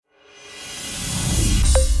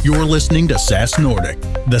You're listening to SaaS Nordic,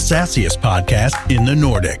 the sassiest podcast in the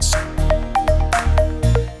Nordics.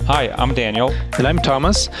 Hi, I'm Daniel. And I'm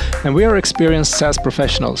Thomas, and we are experienced SaaS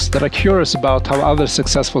professionals that are curious about how other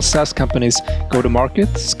successful SaaS companies go to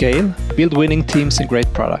market, scale, build winning teams and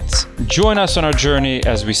great products. Join us on our journey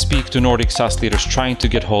as we speak to Nordic SaaS leaders trying to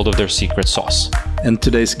get hold of their secret sauce. And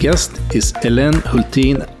today's guest is Hélène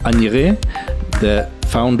Hagnéré, the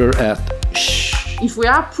founder at SCHHH. If we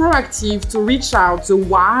are proactive to reach out the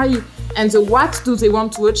why and the what do they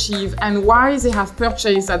want to achieve and why they have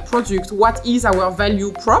purchased that product, what is our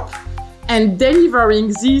value prop, and delivering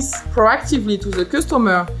this proactively to the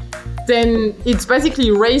customer, then it's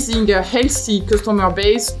basically raising a healthy customer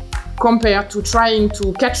base compared to trying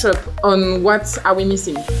to catch up on what are we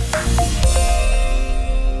missing.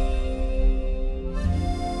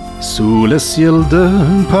 Sous le ciel de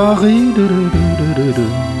Paris.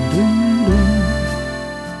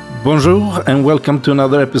 Bonjour and welcome to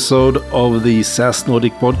another episode of the SaaS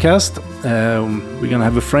Nordic podcast. We're going to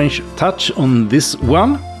have a French touch on this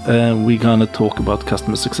one. We're going to talk about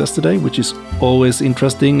customer success today, which is always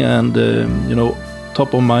interesting and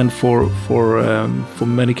top of mind for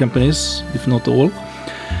many companies, if not all.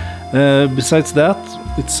 Besides that,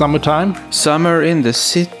 it's summertime. Summer in the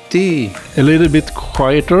city. A little bit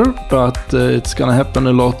quieter, but it's going to happen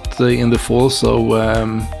a lot in the fall. So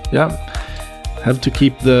have to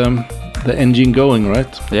keep the engine going,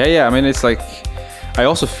 right? Yeah. I mean, it's like, I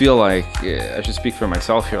also feel like, I should speak for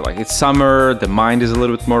myself here, like it's summer, the mind is a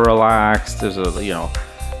little bit more relaxed, there's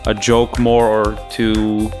a joke more or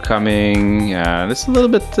two coming, and it's a little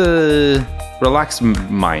bit relaxed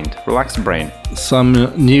mind, relaxed brain.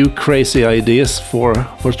 Some new crazy ideas for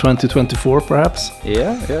 2024, perhaps?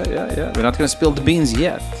 Yeah. We're not going to spill the beans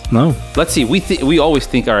yet. No. Let's see, we always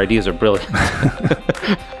think our ideas are brilliant.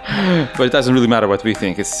 But it doesn't really matter what we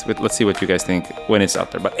think. Let's see what you guys think when it's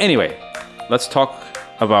out there. But anyway, let's talk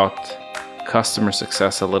about customer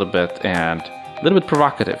success a little bit and a little bit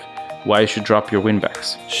provocative. Why you should drop your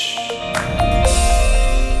winbacks.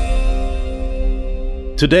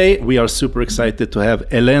 Today, we are super excited to have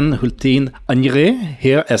Hélène Hagnéré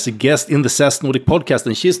here as a guest in the SaaS Nordic podcast.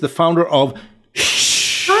 And she's the founder of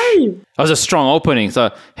SCHHH. Hi! That was a strong opening.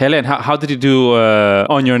 So, Hélène, how did you do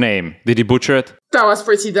on your name? Did you butcher it? That was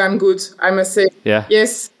pretty damn good, I must say. Yeah?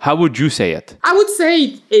 Yes. How would you say it? I would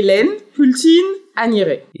say Hélène Hulthin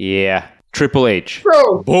Hagnéré. Yeah. Triple H.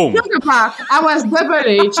 So, boom. Look apart, I was double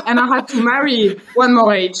H and I had to marry one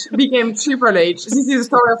more H, became triple H. This is the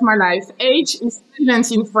story of my life. H is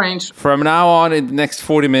silent in French. From now on, in the next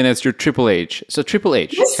 40 minutes, you're Triple H. So Triple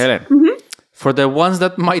H, yes. Hélène, for the ones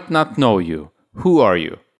that might not know you, who are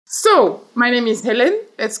you? So, my name is Hélène,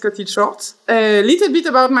 let's cut it short. A little bit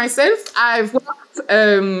about myself. I've worked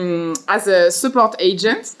as a support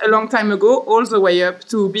agent a long time ago, all the way up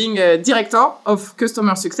to being a director of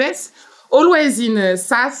customer success, always in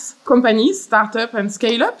SaaS companies, startup and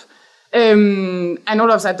scale up. And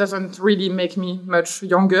all of that doesn't really make me much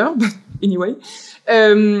younger, but anyway.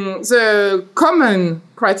 The common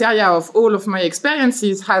criteria of all of my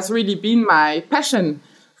experiences has really been my passion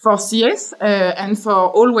for CS and for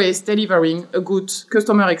always delivering a good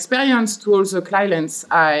customer experience to all the clients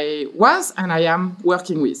I was and I am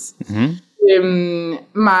working with.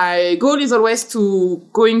 My goal is always to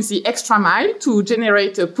going the extra mile to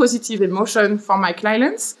generate a positive emotion for my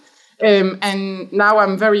clients. And now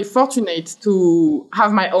I'm very fortunate to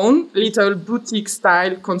have my own little boutique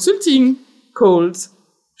style consulting called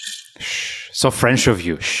SCHHH. So French of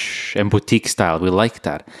you, and boutique style. We like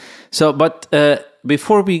that. So, but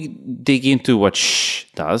before we dig into what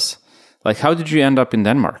SCHHH does, like, how did you end up in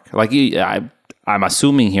Denmark? Like, I'm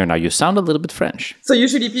assuming here now you sound a little bit French. So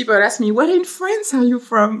usually people ask me, where in France are you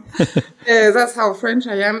from? That's how French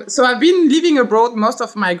I am. So I've been living abroad most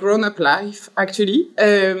of my grown-up life, actually.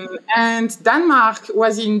 And Denmark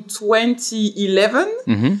was in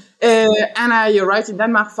 2011. And I arrived in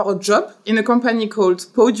Denmark for a job in a company called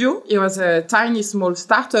Podio. It was a tiny, small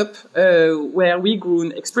startup where we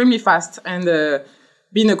grew extremely fast and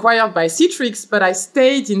been acquired by Citrix. But I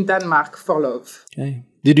stayed in Denmark for love. Okay.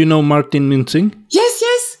 Did you know Martin Muntzing?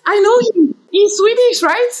 Yes, I know him. He's Swedish,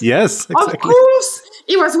 right? Yes, exactly. Of course.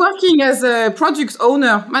 He was working as a product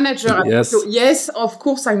owner, manager. Yes. Yes, of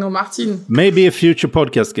course I know Martin. Maybe a future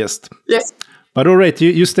podcast guest. Yes. But all right,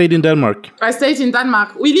 you stayed in Denmark. I stayed in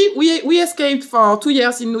Denmark. We escaped for 2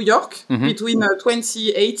 years in New York between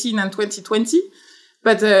 2018 and 2020.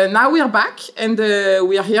 But now we're back and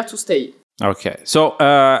we are here to stay. Okay. So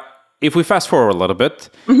if we fast forward a little bit,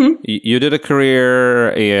 you did a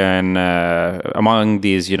career in among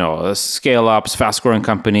these, scale ups, fast growing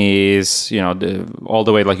companies, all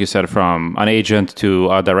the way, like you said, from an agent to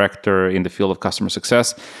a director in the field of customer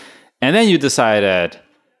success. And then you decided,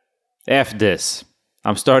 F this,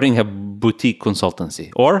 I'm starting a boutique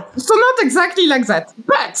consultancy, or? So not exactly like that,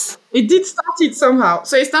 but it did start it somehow.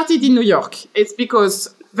 So I started in New York. It's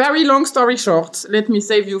because, very long story short, let me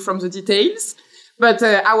save you from the details. But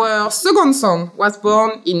our second son was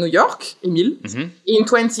born in New York, Emil, in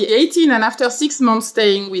 2018. And after 6 months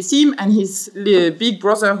staying with him and his big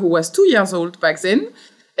brother, who was 2 years old back then,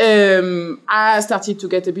 I started to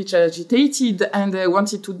get a bit agitated and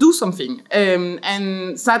wanted to do something.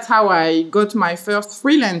 And that's how I got my first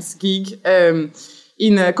freelance gig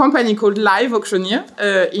in a company called Live Auctioneer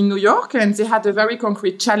in New York. And they had a very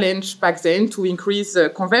concrete challenge back then to increase the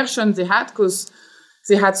conversion they had, because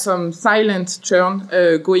they had some silent churn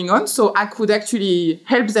going on. So I could actually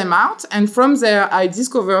help them out. And from there, I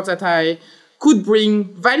discovered that I could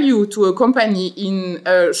bring value to a company in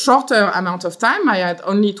a shorter amount of time. I had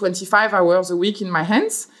only 25 hours a week in my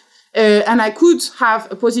hands. And I could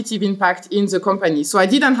have a positive impact in the company. So I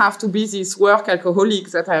didn't have to be this work alcoholic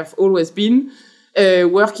that I've always been,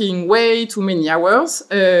 working way too many hours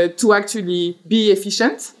to actually be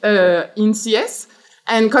efficient in CS.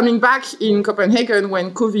 And coming back in Copenhagen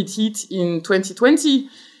when COVID hit in 2020,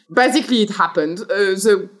 basically it happened.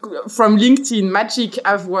 From LinkedIn Magic,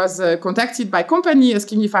 I was contacted by company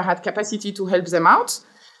asking if I had capacity to help them out.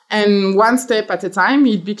 And one step at a time,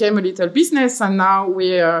 it became a little business. And now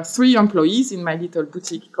we're 3 employees in my little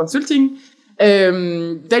boutique consulting,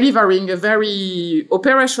 delivering a very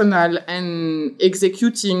operational and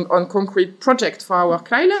executing on concrete project for our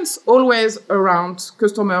clients, always around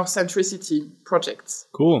customer centricity projects.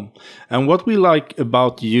 Cool. And what we like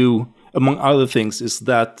about you, among other things, is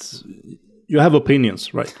that you have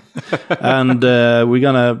opinions, right? And we're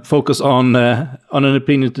going to focus on an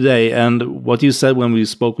opinion today. And what you said when we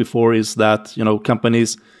spoke before is that,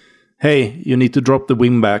 companies, hey, you need to drop the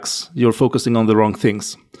wingbacks. You're focusing on the wrong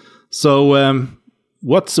things. So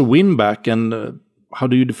what's a win-back and how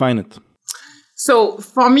do you define it? So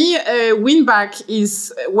for me, a win-back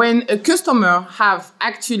is when a customer have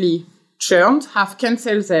actually churned, have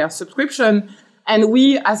canceled their subscription, and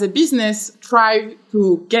we as a business try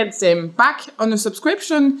to get them back on a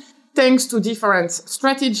subscription thanks to different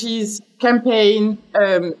strategies, campaign,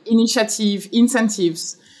 initiative,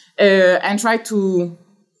 incentives, and try to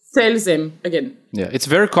sell them again. Yeah, it's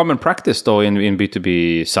very common practice though in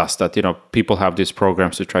B2B SaaS that people have these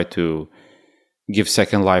programs to try to give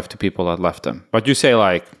second life to people that left them. But you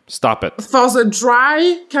say stop it. For the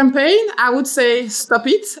dry campaign, I would say stop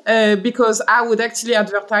it because I would actually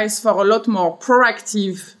advertise for a lot more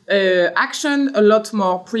proactive action, a lot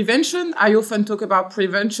more prevention. I often talk about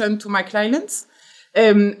prevention to my clients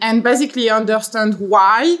and basically understand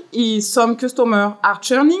why some customers are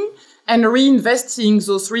churning and reinvesting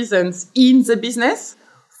those reasons in the business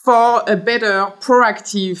for a better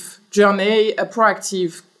proactive journey, a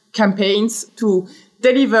proactive campaigns to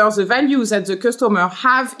deliver the value that the customer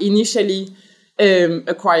have initially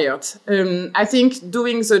acquired. I think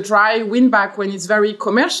doing the dry win-back when it's very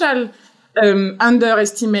commercial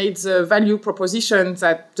underestimates the value proposition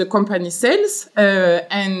that the company sells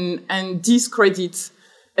and discredits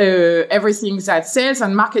everything that sales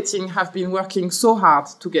and marketing have been working so hard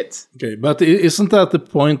to get. Okay, but isn't that the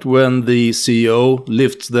point when the CEO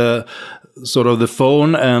lifts the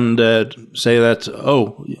phone and say that,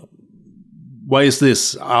 oh, why is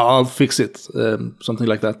this? I'll fix it, something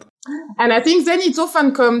like that. And I think then it's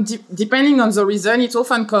often come, depending on the reason, it's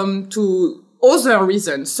often come to other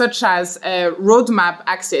reasons, such as roadmap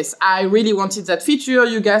access. I really wanted that feature.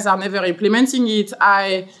 You guys are never implementing it.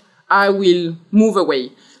 I will move away.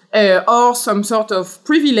 Or some sort of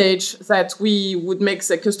privilege that we would make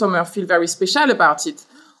the customer feel very special about it.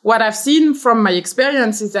 What I've seen from my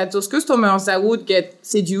experience is that those customers that would get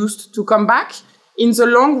seduced to come back in the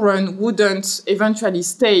long run wouldn't eventually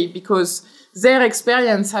stay because their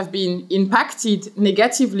experience have been impacted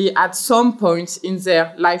negatively at some point in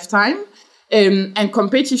their lifetime, and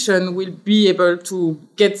competition will be able to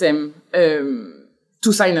get them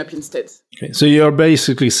to sign up instead. Okay, so you're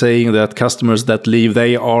basically saying that customers that leave,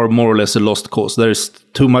 they are more or less a lost cause. There's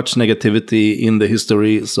too much negativity in the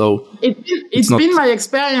history, so it's been my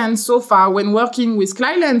experience so far when working with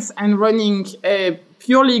clients and running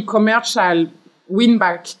purely commercial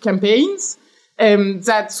win-back campaigns,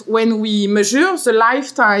 that when we measure the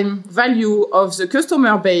lifetime value of the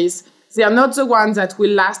customer base, they are not the ones that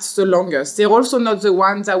will last the longest. They're also not the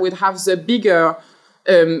ones that will have the bigger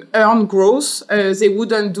earn growth. They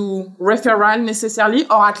wouldn't do referral necessarily,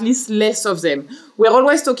 or at least less of them. We're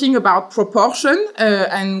always talking about proportion,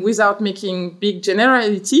 and without making big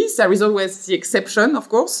generalities, there is always the exception, of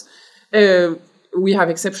course. We have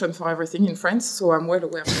exception for everything in France, so I'm well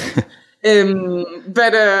aware of that.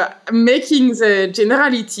 But making the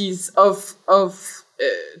generalities of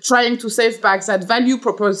trying to save back that value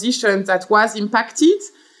proposition that was impacted,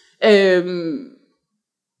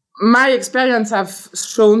 my experience have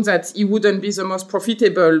shown that it wouldn't be the most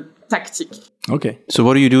profitable tactic. Okay. So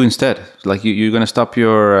what do you do instead? Like you're going to stop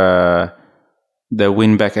your the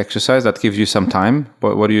win back exercise that gives you some time.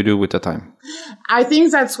 What do you do with the time? I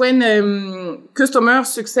think that's when customer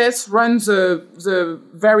success runs the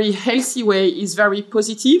very healthy way, is very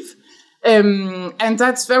positive. And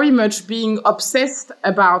that's very much being obsessed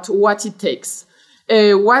about what it takes.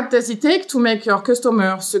 What does it take to make your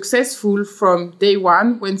customer successful from day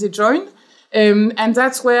one when they join? And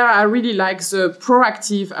that's where I really like the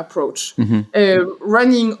proactive approach,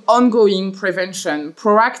 running ongoing prevention,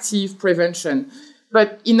 proactive prevention.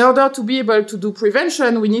 But in order to be able to do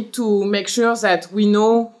prevention, we need to make sure that we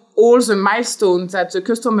know all the milestones that the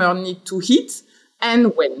customer need to hit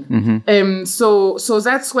and when. So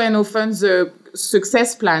that's when often the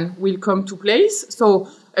success plan will come to place. So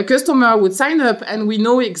a customer would sign up and we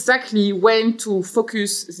know exactly when to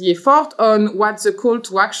focus the effort on, what's the call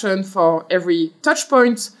to action for every touch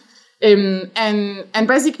point, and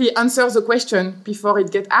basically answer the question before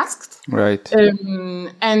it gets asked. Right.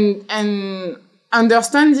 And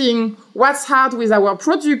understanding what's hard with our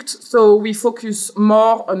product, so we focus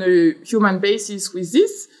more on a human basis with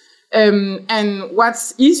this, and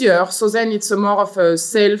what's easier, so then it's a more of a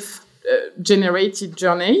self-generated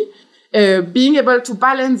journey. Being able to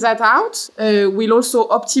balance that out will also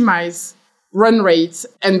optimize run rates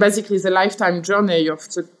and basically the lifetime journey of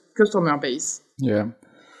the customer base. Yeah.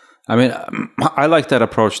 I mean, I like that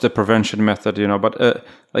approach, the prevention method, but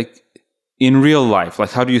like in real life,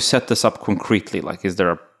 like how do you set this up concretely? Like, is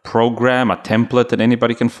there a program, a template that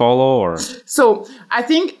anybody can follow, or? So I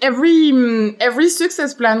think every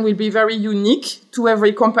success plan will be very unique to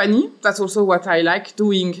every company. That's also what I like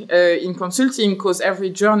doing in consulting, because every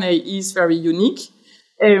journey is very unique.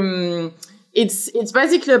 It's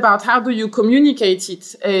basically about how do you communicate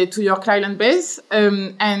it to your client base,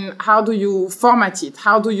 and how do you format it?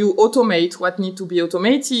 How do you automate what needs to be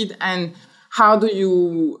automated, and how do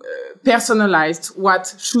you personalize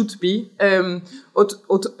what should be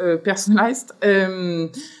personalized?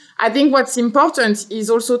 I think what's important is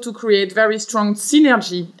also to create very strong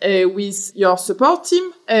synergy with your support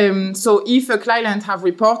team. So if a client have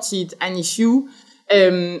reported an issue,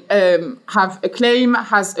 have a claim,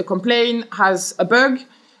 has a complaint, has a bug,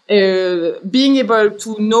 being able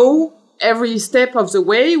to know every step of the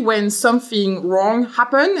way when something wrong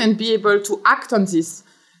happened and be able to act on this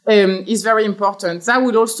is very important. That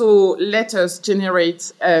would also let us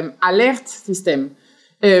generate alert system.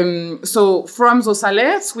 So from those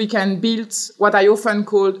alerts, we can build what I often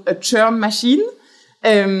call a churn machine.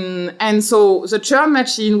 And so the churn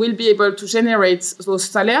machine will be able to generate those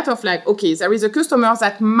alerts of like, okay, there is a customer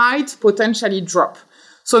that might potentially drop.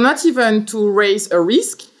 So not even to raise a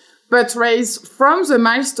risk, but raise from the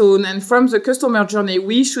milestone and from the customer journey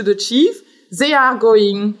we should achieve, they are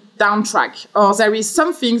going down track, or there is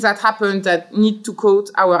something that happened that need to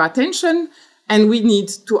caught our attention and we need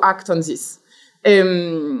to act on this.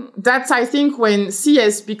 That's, I think, when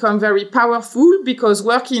CS become very powerful, because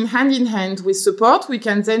working hand in hand with support, we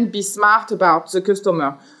can then be smart about the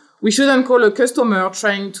customer. We shouldn't call a customer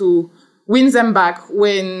trying to win them back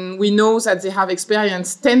when we know that they have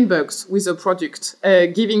experienced 10 bugs with a product.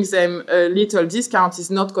 Giving them a little discount is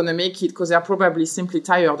not going to make it, because they're probably simply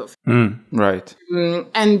tired of it. Right.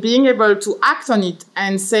 And being able to act on it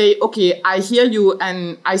and say, okay, I hear you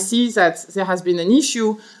and I see that there has been an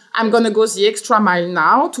issue. I'm going to go the extra mile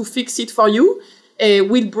now to fix it for you.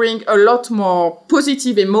 Will bring a lot more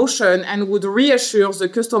positive emotion and would reassure the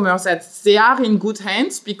customers that they are in good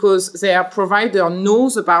hands because their provider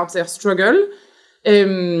knows about their struggle,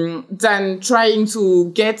 than trying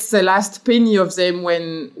to get the last penny of them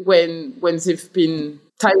when they've been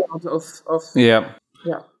tired of. Yeah.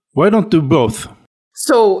 Why don't do both?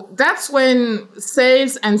 So that's when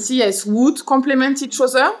sales and CS would complement each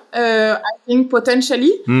other. I think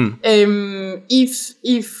potentially, if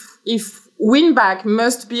win back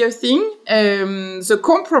must be a thing, the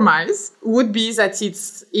compromise would be that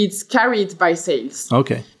it's carried by sales.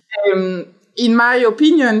 Okay. In my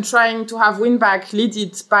opinion, trying to have win back led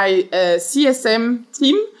by a CSM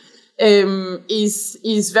team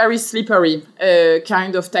is very slippery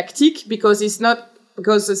kind of tactic, because it's not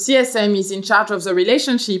because the CSM is in charge of the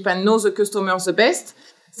relationship and knows the customers the best,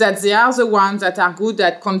 that they are the ones that are good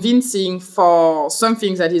at convincing for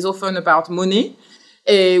something that is often about money.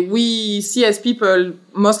 We CS people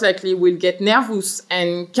most likely will get nervous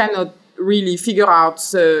and cannot really figure out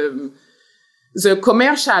the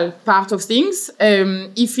commercial part of things.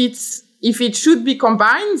 If it should be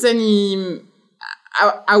combined, then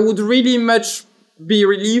I would really much be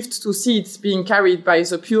relieved to see it being carried by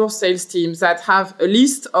the pure sales teams that have a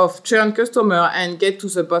list of churn customer and get to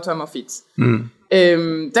the bottom of it.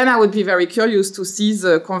 Then I would be very curious to see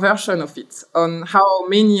the conversion of it, on how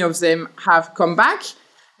many of them have come back,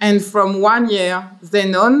 and from 1 year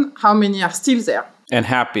then on, how many are still there. And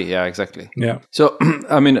happy, yeah, exactly. Yeah. So,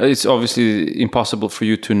 I mean, it's obviously impossible for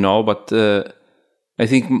you to know, but I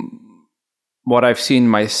think what I've seen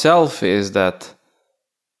myself is that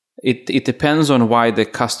it depends on why the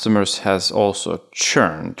customers has also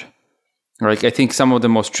churned. Right? I think some of the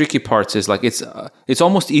most tricky parts is like it's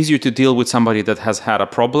almost easier to deal with somebody that has had a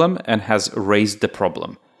problem and has raised the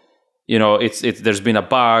problem. You know, there's been a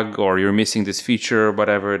bug or you're missing this feature,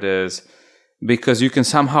 whatever it is, because you can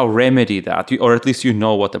somehow remedy that, or at least you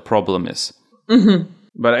know what the problem is. Mm-hmm.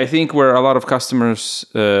 But I think where a lot of customers,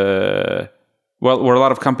 where a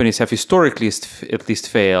lot of companies have historically at least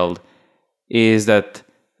failed, is that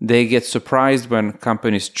they get surprised when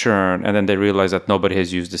companies churn and then they realize that nobody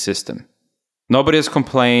has used the system. Nobody has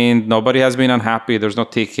complained, nobody has been unhappy, there's no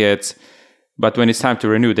tickets. But when it's time to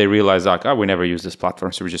renew, they realize, like, we never use this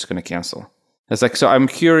platform, so we're just going to cancel. It's like, so I'm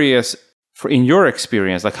curious, in your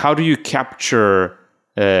experience, like, how do you capture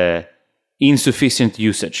insufficient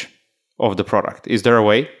usage of the product? Is there a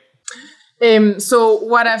way? So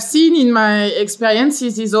what I've seen in my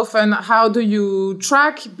experiences is often how do you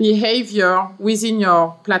track behavior within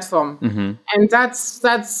your platform? Mm-hmm. And that's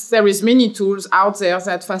there is many tools out there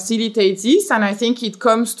that facilitate this. And I think it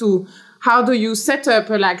comes to how do you set up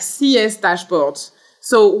a CS dashboard?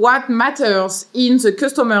 So what matters in the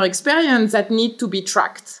customer experience that need to be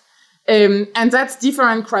tracked? And that's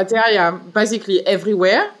different criteria basically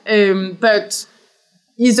everywhere. But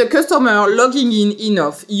is the customer logging in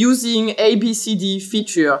enough, using ABCD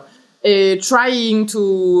feature, trying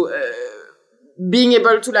to being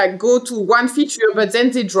able to go to one feature, but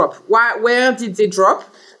then they drop? Where did they drop?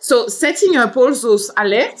 So setting up all those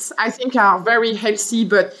alerts, I think, are very healthy,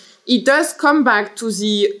 but it does come back to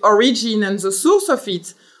the origin and the source of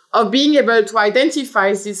it, of being able to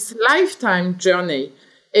identify this lifetime journey.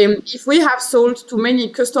 If we have sold to many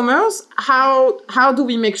customers, how do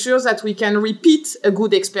we make sure that we can repeat a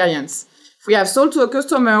good experience? If we have sold to a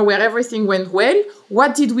customer where everything went well,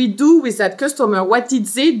 what did we do with that customer? What did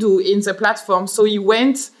they do in the platform so it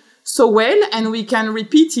went so well and we can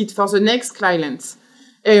repeat it for the next client?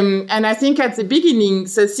 And I think at the beginning,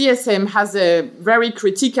 the CSM has a very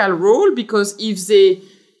critical role, because if they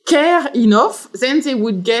care enough, then they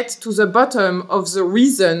would get to the bottom of the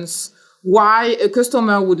reasons why a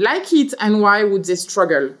customer would like it and why would they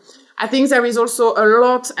struggle. I think there is also a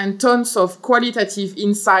lot and tons of qualitative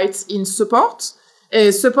insights in support.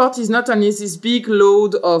 Support is not only this big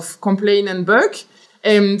load of complaint and bug.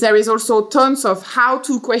 There is also tons of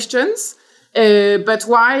how-to questions. But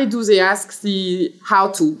why do they ask the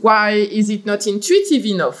how-to? Why is it not intuitive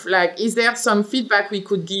enough? Is there some feedback we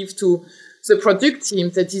could give to the product team,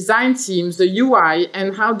 the design teams, the UI,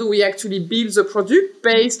 and how do we actually build the product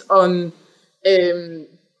based on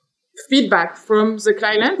feedback from the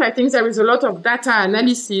client? I think there is a lot of data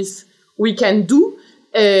analysis we can do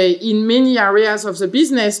in many areas of the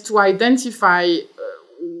business to identify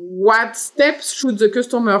what steps should the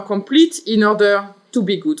customer complete in order to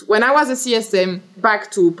be good. When I was a CSM, back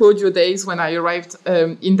to Podio days when I arrived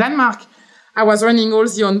in Denmark, I was running all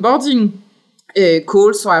the onboarding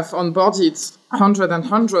calls, so I've onboarded hundreds and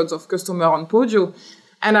hundreds of customers on Podio.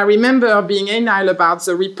 And I remember being anal about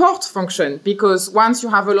the report function, because once you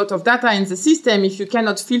have a lot of data in the system, if you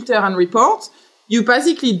cannot filter and report, you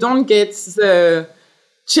basically don't get the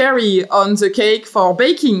cherry on the cake for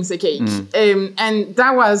baking the cake. And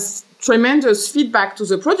that was tremendous feedback to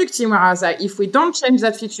the product team, where I was like, if we don't change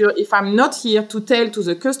that feature, if I'm not here to tell to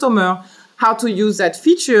the customer how to use that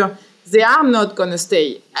feature, they are not going to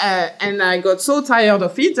stay. And I got so tired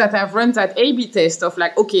of it that I've run that A/B test of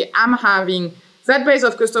okay, I'm having that base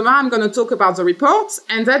of customer, I'm going to talk about the reports,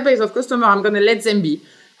 and that base of customer, I'm going to let them be.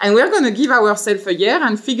 And we're going to give ourselves a year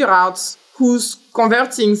and figure out who's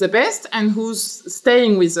converting the best and who's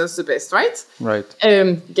staying with us the best, right? Right.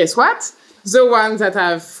 Guess what? The ones that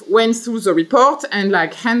have went through the report and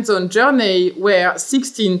hands-on journey were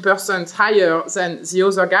 16% higher than the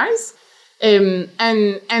other guys.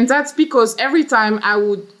 And that's because every time I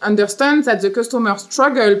would understand that the customer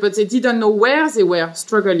struggled, but they didn't know where they were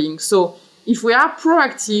struggling. So if we are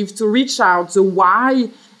proactive to reach out the why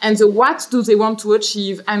and the what do they want to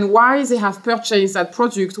achieve and why they have purchased that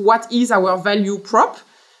product, what is our value prop,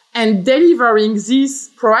 and delivering this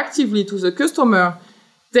proactively to the customer,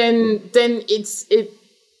 then it's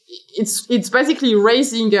basically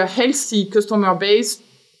raising a healthy customer base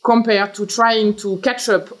compared to trying to catch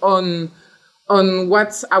up on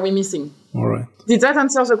what are we missing. All right. Did that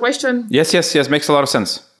answer the question? Yes. Makes a lot of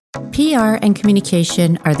sense. PR and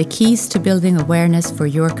communication are the keys to building awareness for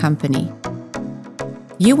your company.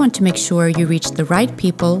 You want to make sure you reach the right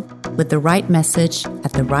people with the right message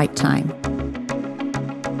at the right time.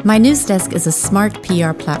 My News Desk is a smart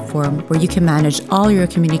PR platform where you can manage all your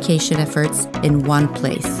communication efforts in one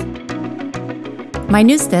place. My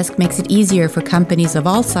News Desk makes it easier for companies of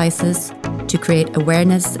all sizes to create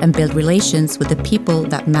awareness and build relations with the people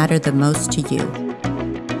that matter the most to you.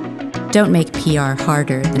 Don't make PR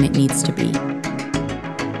harder than it needs to be.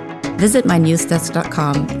 Visit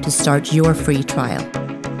mynewsdesk.com to start your free trial.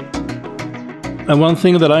 And one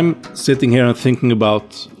thing that I'm sitting here and thinking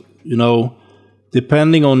about,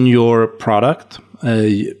 depending on your product,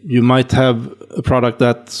 you might have a product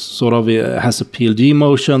that sort of has a PLG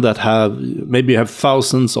motion that maybe you have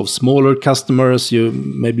thousands of smaller customers.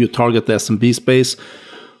 Maybe you target the SMB space,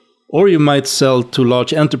 or you might sell to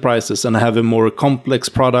large enterprises and have a more complex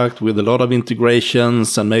product with a lot of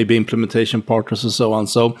integrations and maybe implementation partners and so on.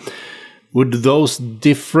 So would those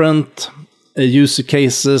different user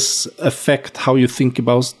cases affect how you think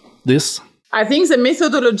about this? I think the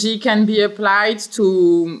methodology can be applied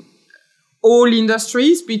to all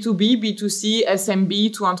industries, B2B, B2C,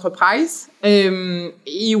 SMB to enterprise.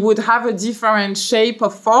 It would have a different shape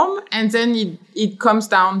of form, and then it comes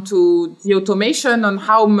down to the automation on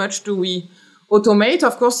how much do we automate.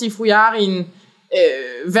 Of course, if we are in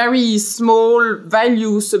a very small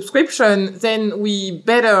value subscription, then we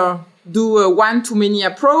better do a one-to-many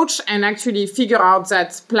approach and actually figure out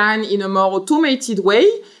that plan in a more automated way.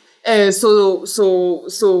 So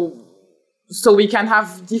we can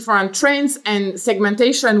have different trends, and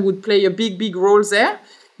segmentation would play a big role there.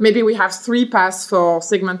 Maybe we have 3 paths for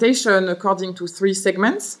segmentation according to 3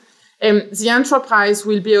 segments. The enterprise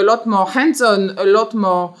will be a lot more hands-on, a lot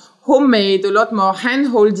more homemade, a lot more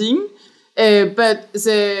hand-holding. But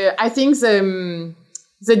I think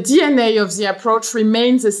the DNA of the approach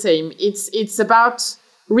remains the same. It's about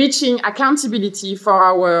reaching accountability for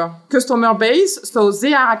our customer base. So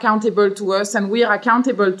they are accountable to us and we are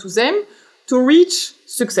accountable to them to reach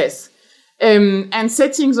success. And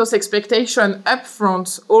setting those expectations up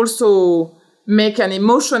front also make an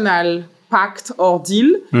emotional pact or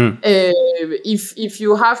deal. If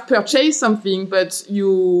you have purchased something, but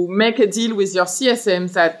you make a deal with your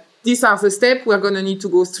CSM that these are the steps we're going to need to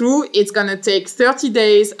go through, it's going to take 30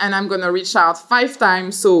 days and I'm going to reach out 5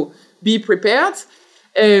 times, so be prepared.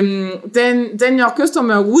 Then your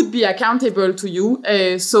customer would be accountable to you.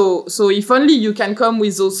 So if only you can come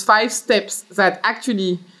with those 5 steps that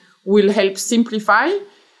actually will help simplify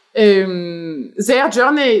their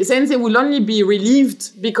journey, then they will only be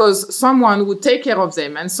relieved because someone would take care of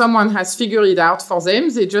them and someone has figured it out for them.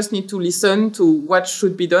 They just need to listen to what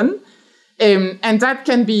should be done. And that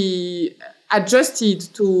can be adjusted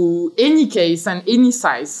to any case and any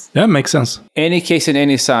size. Yeah, makes sense. Any case and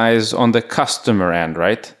any size on the customer end,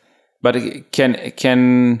 right? But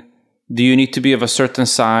do you need to be of a certain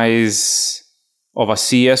size of a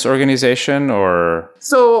CS organization or?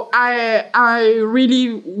 So I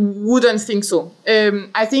really wouldn't think so.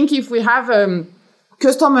 I think if we have a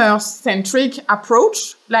customer-centric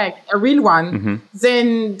approach, like a real one,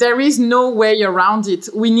 then there is no way around it.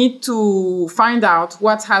 We need to find out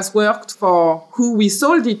what has worked for who we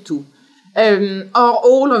sold it to. Or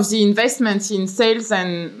all of the investments in sales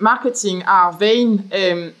and marketing are vain,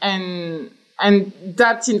 and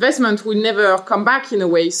that investment will never come back in a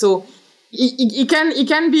way. So it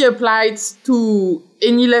can be applied to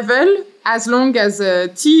any level as long as a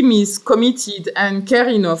team is committed and care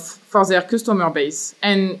enough for their customer base.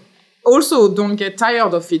 And also don't get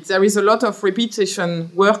tired of it. There is a lot of repetition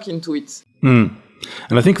work into it. And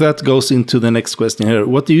I think that goes into the next question here.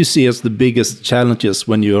 What do you see as the biggest challenges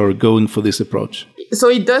when you are going for this approach? So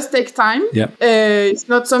it does take time. Yeah. It's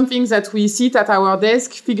not something that we sit at our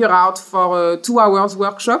desk, figure out for a 2 hours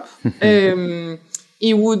workshop.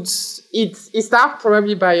 It starts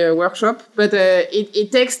probably by a workshop, but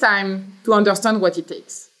it takes time to understand what it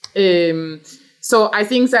takes. So I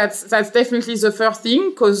think that's definitely the first thing,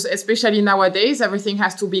 because especially nowadays, everything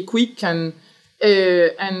has to be quick and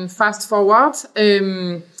fast forward.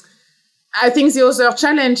 I think the other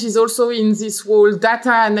challenge is also in this whole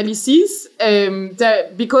data analysis.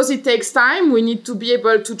 Because it takes time, we need to be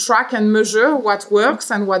able to track and measure what works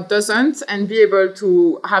and what doesn't, and be able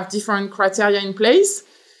to have different criteria in place.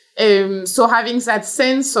 So having that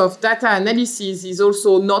sense of data analysis is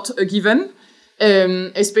also not a given,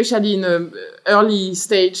 especially in an early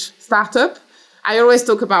stage startup. I always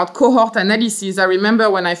talk about cohort analysis. I remember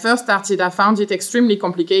when I first started, I found it extremely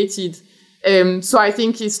complicated. So I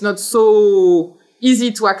think it's not so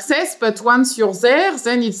easy to access, but once you're there,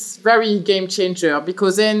 then it's very game changer,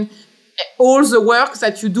 because then all the work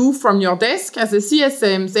that you do from your desk as a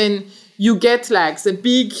CSM, then you get like the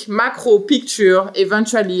big macro picture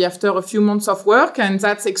eventually after a few months of work, and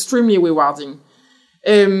that's extremely rewarding.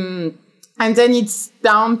 And then it's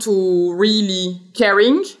down to really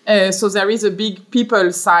caring. So there is a big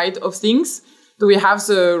people side of things. Do we have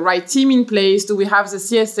the right team in place? Do we have the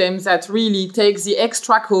CSM that really takes the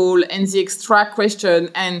extra call and the extra question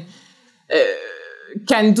and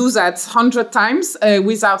can do that 100 times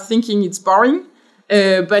without thinking it's boring?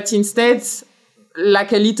 But instead,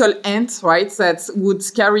 like a little ant, right, that would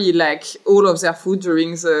carry like all of their food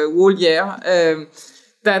during the whole year.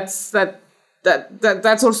 That's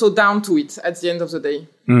also down to it at the end of the day.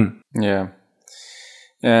 Yeah.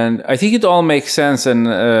 And I think it all makes sense. And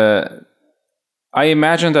I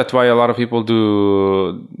imagine that's why a lot of people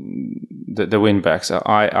do the win-backs.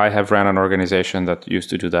 I have ran an organization that used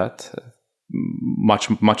to do that,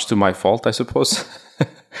 much to my fault, I suppose.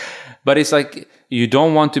 But it's like you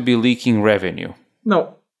don't want to be leaking revenue.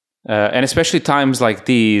 No. And especially times like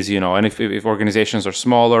these, and if organizations are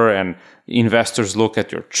smaller and investors look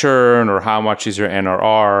at your churn or how much is your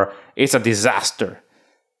NRR, it's a disaster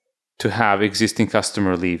to have existing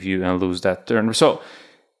customer leave you and lose that turn. So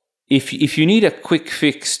if you need a quick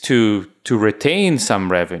fix to retain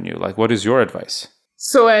some revenue, like what is your advice?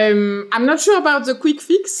 So I'm not sure about the quick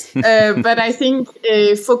fix, but I think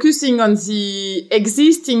focusing on the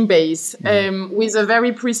existing base with a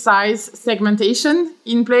very precise segmentation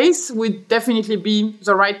in place would definitely be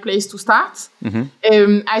the right place to start.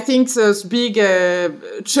 I think the big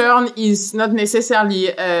churn is not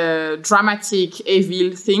necessarily dramatic,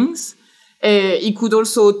 evil things. It could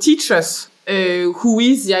also teach us who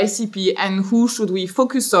is the ICP and who should we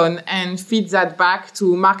focus on, and feed that back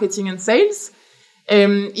to marketing and sales.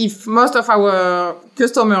 If most of our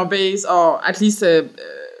customer base, or at least a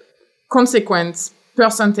consequent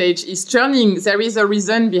percentage, is churning, there is a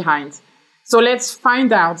reason behind. So let's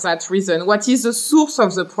find out that reason. What is the source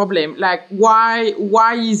of the problem? Like, why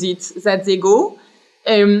is it that they go?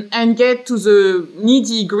 And get to the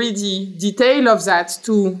needy, greedy detail of that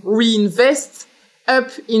to reinvest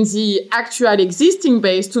up in the actual existing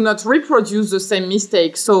base to not reproduce the same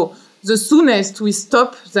mistake. So the soonest we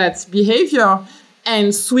stop that behavior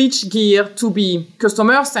and switch gear to be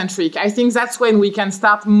customer-centric, I think that's when we can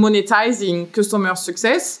start monetizing customer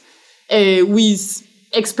success with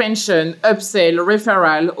expansion, upsell,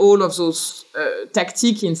 referral, all of those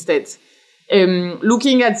tactics instead.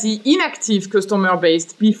 Looking at the inactive customer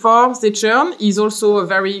base before the churn is also a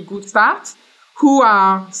very good start, who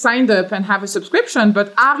are signed up and have a subscription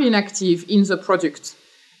but are inactive in the product.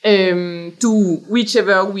 To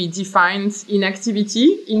whichever we defined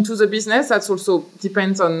inactivity into the business. That also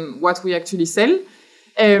depends on what we actually sell.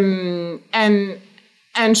 And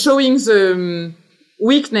showing the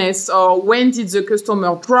weakness, or when did the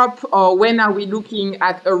customer drop, or when are we looking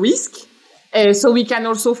at a risk. So we can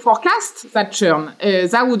also forecast that churn.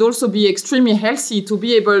 That would also be extremely healthy to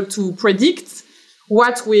be able to predict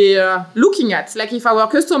what we're looking at. Like if our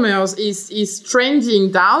customers is trending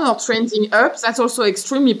down or trending up, that's also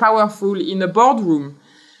extremely powerful in a boardroom.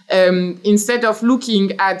 Instead of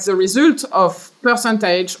looking at the result of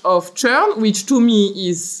percentage of churn, which to me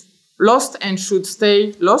is lost and should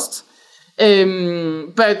stay lost.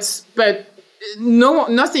 But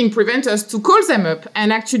nothing prevents us to call them up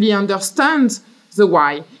and actually understand the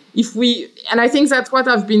why. And I think that what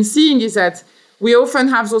I've been seeing is that we often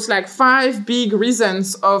have those like 5 big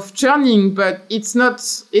reasons of churning, but it's not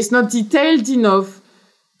detailed enough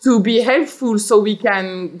to be helpful. So we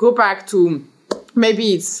can go back to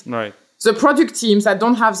maybe it's the product teams that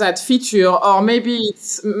don't have that feature, or maybe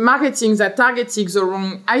it's marketing that targeting the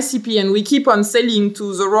wrong ICP, and we keep on selling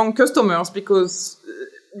to the wrong customers because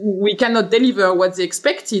we cannot deliver what they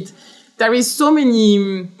expected. There is so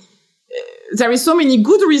many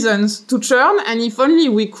good reasons to churn, and if only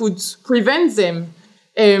we could prevent them,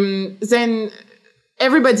 then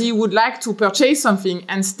everybody would like to purchase something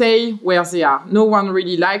and stay where they are. No one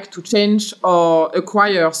really likes to change or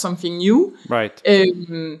acquire something new. Right.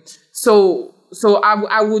 So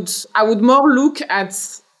I would more look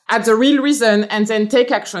at at the real reason and then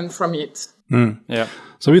take action from it. Yeah.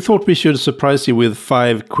 So we thought we should surprise you with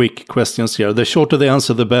 5 quick questions here. The shorter the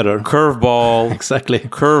answer, the better. Curveball. Exactly.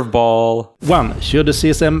 Curveball. 1. Should a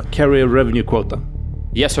CSM carry a revenue quota?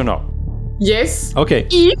 Yes or no? Yes. Okay.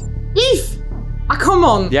 If. Come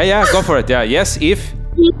on. Yeah, go for it. Yeah, yes, if.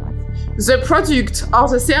 The product or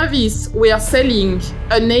the service we are selling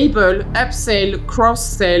enable upsell,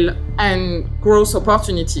 cross-sell, and growth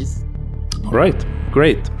opportunities. All right.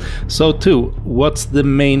 Great. So 2. What's the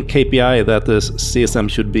main KPI that the CSM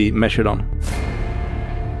should be measured on?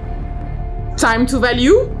 Time to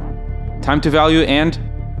value. Time to value and?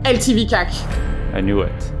 LTV CAC. I knew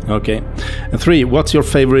it. Okay. And 3. What's your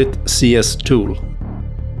favorite CS tool?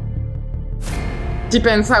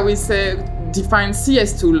 Depends how we define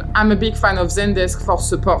CS tool. I'm a big fan of Zendesk for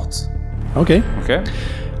support. Okay. Okay.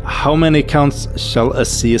 How many accounts shall a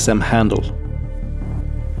CSM handle?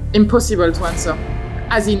 Impossible to answer.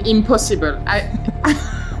 As in impossible.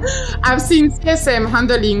 I've seen CSM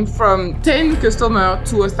handling from 10 customers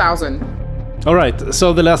to 1,000. All right.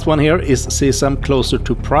 So the last one here is CSM closer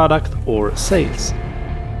to product or sales?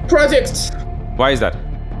 Product. Why is that?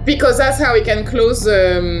 Because that's how we can close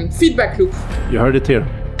the feedback loop. You heard it here.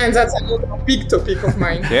 And that's another big topic of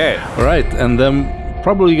mine. Yeah. All right. And then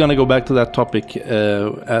probably going to go back to that topic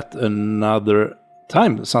at another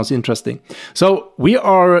time. Sounds interesting. So we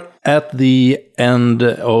are at the end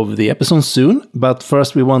of the episode soon, but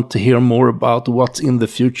first we want to hear more about what's in the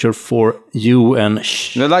future for you and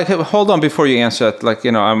Hold on before you answer that.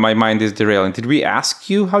 My mind is derailing. Did we ask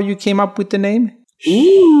you how you came up with the name?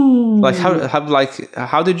 Ooh.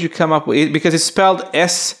 How did you come up with it? Because it's spelled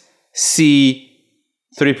SCHHH.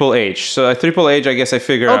 So triple H, I guess I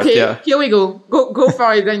figure out. Okay, here we go. Go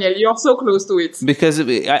for it, Daniel. You're so close to it. Because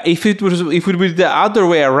if it would be the other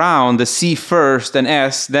way around, the C first and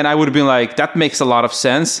S, then I would have been like, that makes a lot of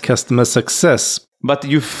sense. Customer success. But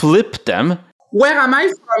you flipped them. Where am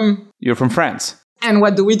I from? You're from France. And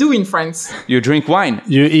what do we do in France? You drink wine.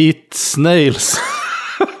 You eat snails.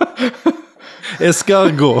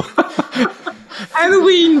 Escargot. And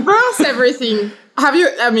we inverse everything.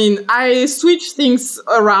 I switch things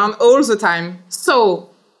around all the time. So,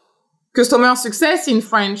 customer success in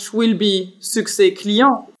French will be succès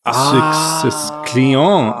client. Success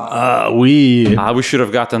client. Oui. We should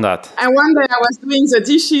have gotten that. And one day I was doing the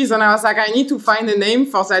dishes and I was like, I need to find a name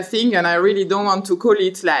for that thing. And I really don't want to call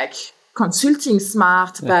it like Consulting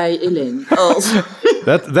Smart by Hélène. Oh.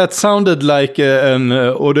 That sounded like an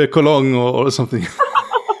eau de cologne or something.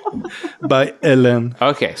 By Hélène.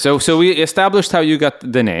 Okay, so we established how you got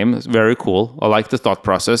the name. It's very cool. I like the thought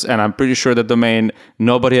process, and I'm pretty sure the domain,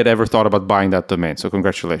 nobody had ever thought about buying that domain. So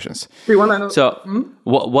congratulations. We want to know. So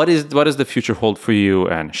what is the future hold for you?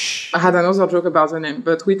 And I had another joke about the name,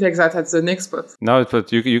 but we take that at the next spot. No,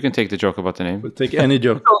 but you can take the joke about the name. We'll take any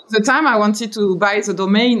joke. So the time I wanted to buy the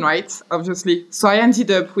domain, right? Obviously. So I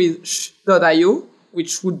ended up with sh.io,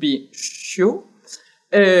 which would be show.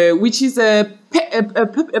 Which is a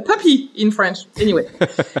puppy in French, anyway.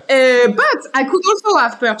 But I could also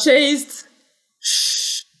have purchased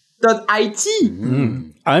sh.it.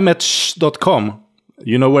 I'm at sh.com.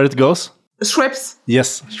 You know where it goes? Schweppes.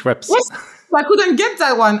 Yes, Schweppes. Yes. So I couldn't get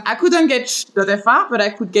that one. I couldn't get sh.fr, but I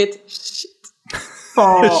could get shit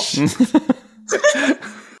for...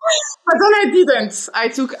 But then I didn't. I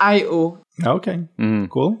took IO. Okay,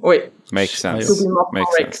 cool. Wait. Makes sense. To be more Makes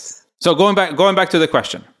correct. sense. So going back to the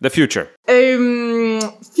question, the future.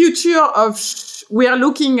 Future of we are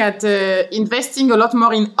looking at investing a lot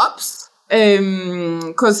more in ops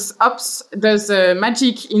because ops does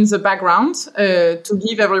magic in the background to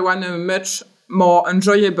give everyone a much more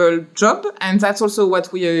enjoyable job, and that's also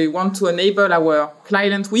what we want to enable our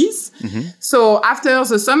client with. So after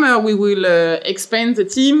the summer, we will expand the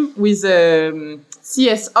team with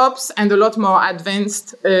CS ops and a lot more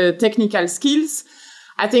advanced technical skills.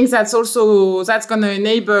 I think that's going to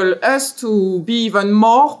enable us to be even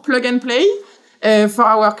more plug and play for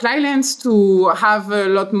our clients to have a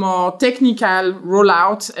lot more technical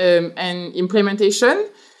rollout and implementation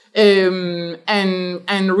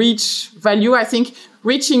and reach value. I think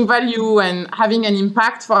reaching value and having an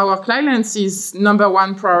impact for our clients is number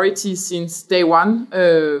one priority since day one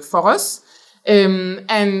for us.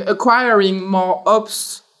 And acquiring more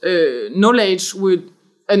ops knowledge would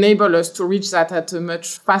enable us to reach that at a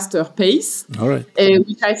much faster pace. All right.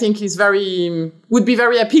 Which I think would be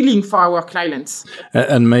very appealing for our clients.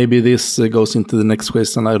 And maybe this goes into the next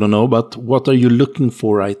question, I don't know, but what are you looking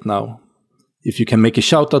for right now? If you can make a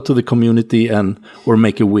shout out to the community or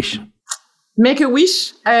make a wish. make a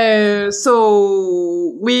wish.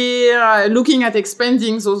 So we're looking at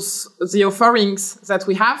expanding the offerings that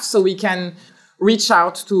we have so we can reach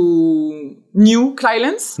out to new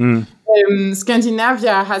clients.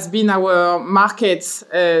 Scandinavia has been our market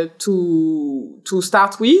to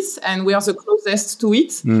start with, and we are the closest to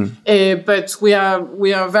it. But we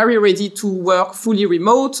are very ready to work fully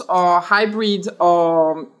remote or hybrid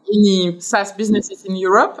or any SaaS businesses in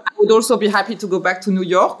Europe. I would also be happy to go back to New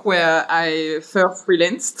York, where I first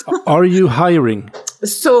freelanced. Are you hiring?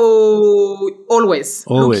 So always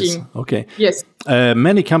looking. Okay. Yes.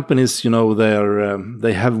 Many companies,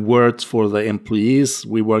 they have words for the employees.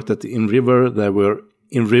 We worked at InRiver. There were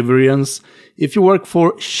InRiverians. If you work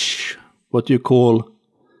for what do you call?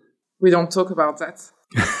 We don't talk about that.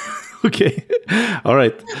 Okay. All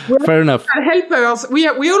right. Fair enough. Helpers. We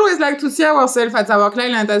always like to see ourselves as our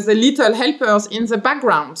client as the little helpers in the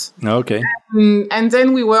background. Okay. And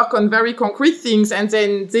then we work on very concrete things, and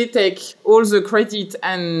then they take all the credit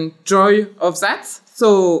and joy of that.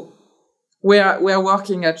 So we're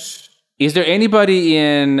working at. Is there anybody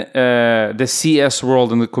in the CS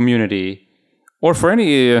world in the community, or for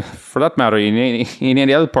that matter, in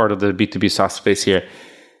any other part of the B2B SaaS space here,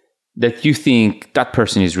 that you think that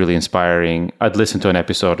person is really inspiring? I'd listen to an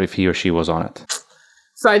episode if he or she was on it.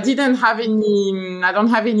 So I don't have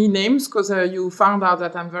any names because you found out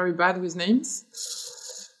that I'm very bad with names.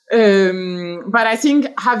 But I think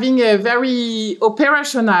having a very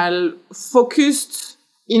operational, focused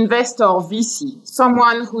investor VC,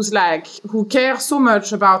 someone who cares so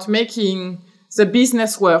much about making the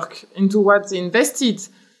business work into what they invested,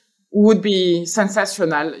 would be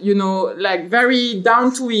sensational, very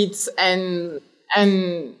down to it and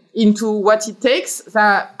into what it takes.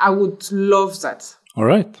 That I would love that. All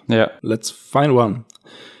right. Yeah. Let's find one.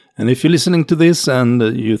 And if you're listening to this and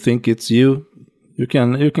you think it's you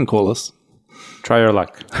can call us. Try your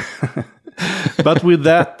luck. But with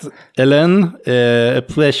that, Hélène, a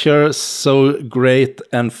pleasure. So great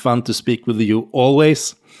and fun to speak with you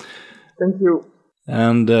always. Thank you.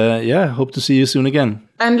 And hope to see you soon again.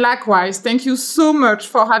 And likewise, thank you so much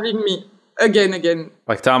for having me again.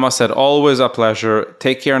 Like Thomas said, always a pleasure.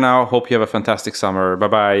 Take care now. Hope you have a fantastic summer.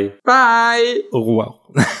 Bye-bye. Bye. Au revoir.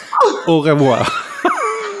 Au revoir.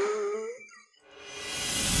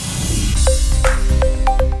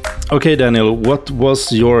 Okay, Daniel, what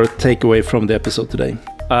was your takeaway from the episode today?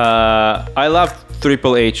 I love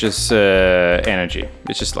Triple H's energy.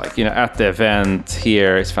 It's just at the event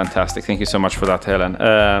here, it's fantastic. Thank you so much for that,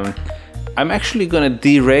 Hélène. I'm actually going to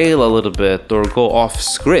derail a little bit or go off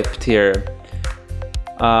script here.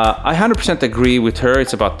 I 100% agree with her.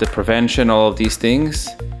 It's about the prevention, all of these things.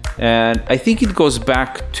 And I think it goes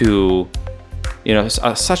back to,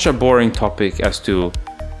 such a boring topic as to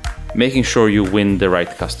making sure you win the right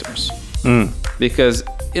customers. Because,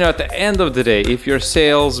 at the end of the day, if your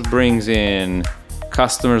sales brings in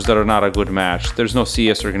customers that are not a good match, there's no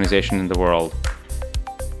CS organization in the world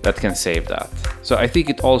that can save that. So I think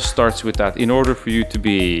it all starts with that. In order for you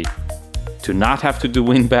to not have to do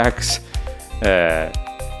win backs,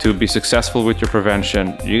 to be successful with your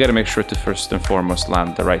prevention, you got to make sure to first and foremost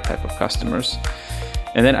land the right type of customers.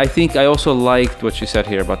 And then I think I also liked what you said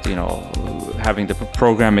here about, having the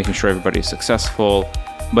program, making sure everybody is successful,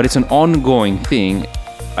 but it's an ongoing thing.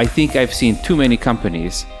 I think I've seen too many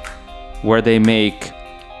companies where they make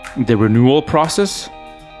the renewal process,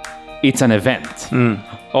 it's an event.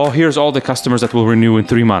 Oh, here's all the customers that will renew in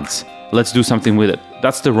 3 months. Let's do something with it.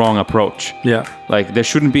 That's the wrong approach. Yeah. There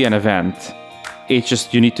shouldn't be an event. It's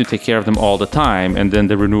just you need to take care of them all the time, and then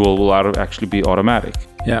the renewal will actually be automatic.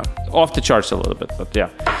 Yeah. Off the charts a little bit, but yeah.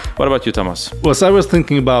 What about you, Thomas? Well, so I was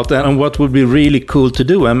thinking about that and what would be really cool to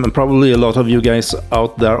do, and probably a lot of you guys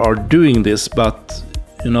out there are doing this, but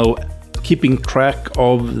keeping track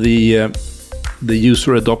of the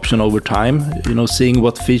user adoption over time, seeing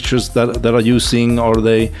what features that are using, are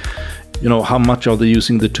they, how much are they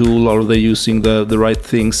using the tool, are they using the right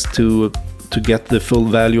things to get the full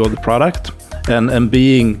value of the product, and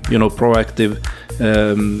being proactive,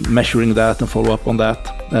 measuring that and follow up on that,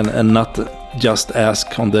 and not just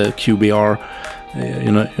ask on the QBR,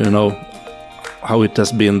 how it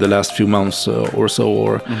has been the last few months or so,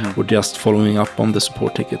 or just following up on the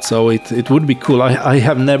support ticket. So it would be cool. I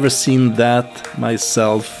have never seen that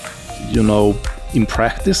myself, in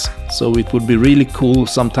practice. So it would be really cool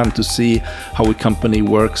sometime to see how a company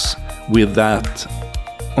works with that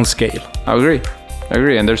on scale. I agree.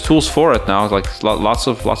 And there's tools for it now, lots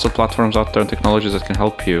of platforms out there and technologies that can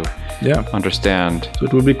help you understand. So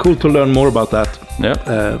it would be cool to learn more about that.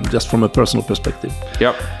 Just from a personal perspective.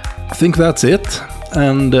 Yep. I think that's it.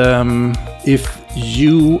 And if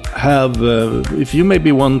you have, if you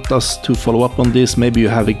maybe want us to follow up on this, maybe you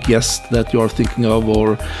have a guest that you are thinking of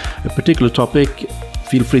or a particular topic,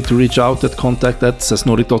 feel free to reach out at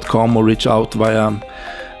contact@sasnordic.com or reach out via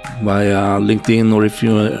LinkedIn, or if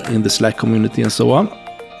you're in the Slack community and so on.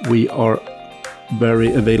 We are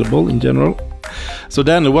very available in general. So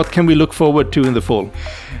Daniel, what can we look forward to in the fall?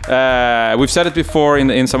 We've said it before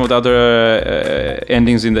in some of the other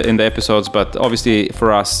endings in the episodes, but obviously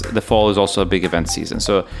for us, the fall is also a big event season.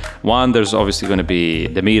 So one, there's obviously going to be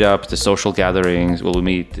the meetups, the social gatherings. We'll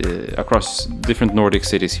meet across different Nordic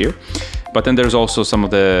cities here. But then there's also some of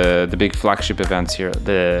the big flagship events here.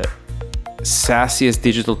 The SCHHH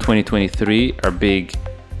Digital 2023, our big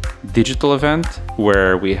digital event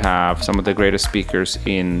where we have some of the greatest speakers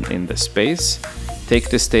in the space take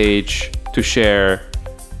the stage to share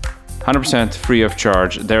 100% free of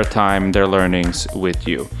charge their time, their learnings with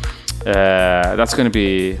you. That's going to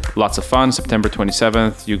be lots of fun. September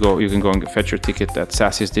 27th, you can go and fetch your ticket at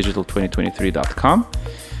sashsdigital2023.com.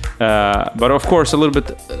 But of course, a little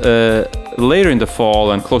bit later in the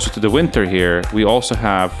fall and closer to the winter here, we also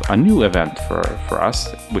have a new event for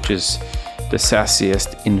us, which is the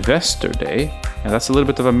SCHHH Investor Day, and that's a little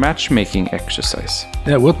bit of a matchmaking exercise.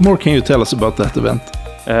 Yeah, what more can you tell us about that event?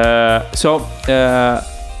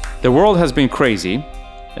 The world has been crazy,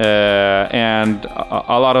 and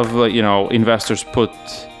a lot of investors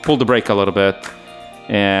pulled the brake a little bit,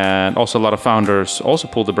 and also a lot of founders also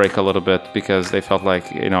pulled the brake a little bit because they felt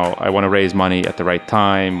like I want to raise money at the right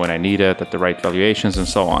time, when I need it, at the right valuations, and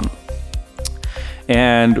so on.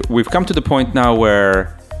 And we've come to the point now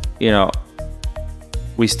where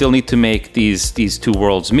we still need to make these two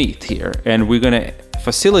worlds meet here. And we're going to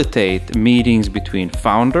facilitate meetings between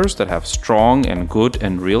founders that have strong and good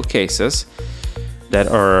and real cases that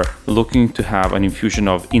are looking to have an infusion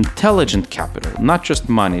of intelligent capital, not just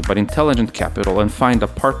money, but intelligent capital, and find a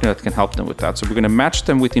partner that can help them with that. So we're going to match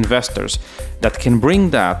them with investors that can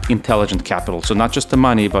bring that intelligent capital. So not just the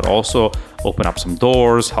money, but also open up some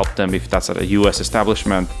doors, help them if that's at a US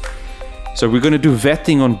establishment. So we're going to do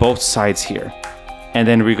vetting on both sides here. And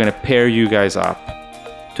then we're going to pair you guys up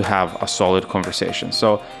to have a solid conversation.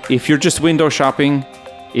 So if you're just window shopping,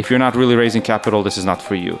 if you're not really raising capital, this is not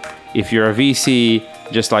for you. If you're a VC,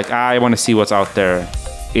 just like, I want to see what's out there,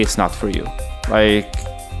 it's not for you. Like,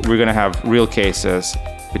 we're going to have real cases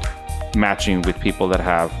with matching with people that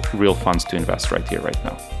have real funds to invest right here, right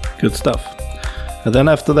now. Good stuff. And then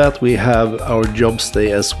after that, we have our jobs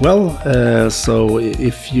day as well. So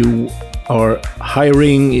if you are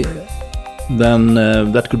hiring, then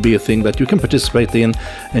that could be a thing that you can participate in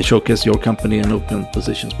and showcase your company and open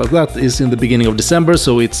positions. But that is in the beginning of December,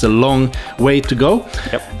 so it's a long way to go.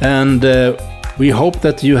 Yep. And we hope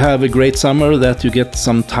that you have a great summer, that you get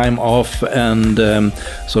some time off and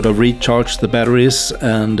sort of recharge the batteries.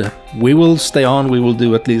 And we will stay on. We will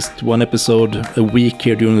do at least one episode a week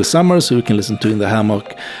here during the summer, so you can listen to in the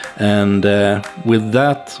hammock. And with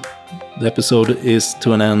that, the episode is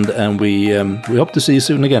to an end, and we hope to see you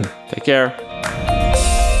soon again. Take care.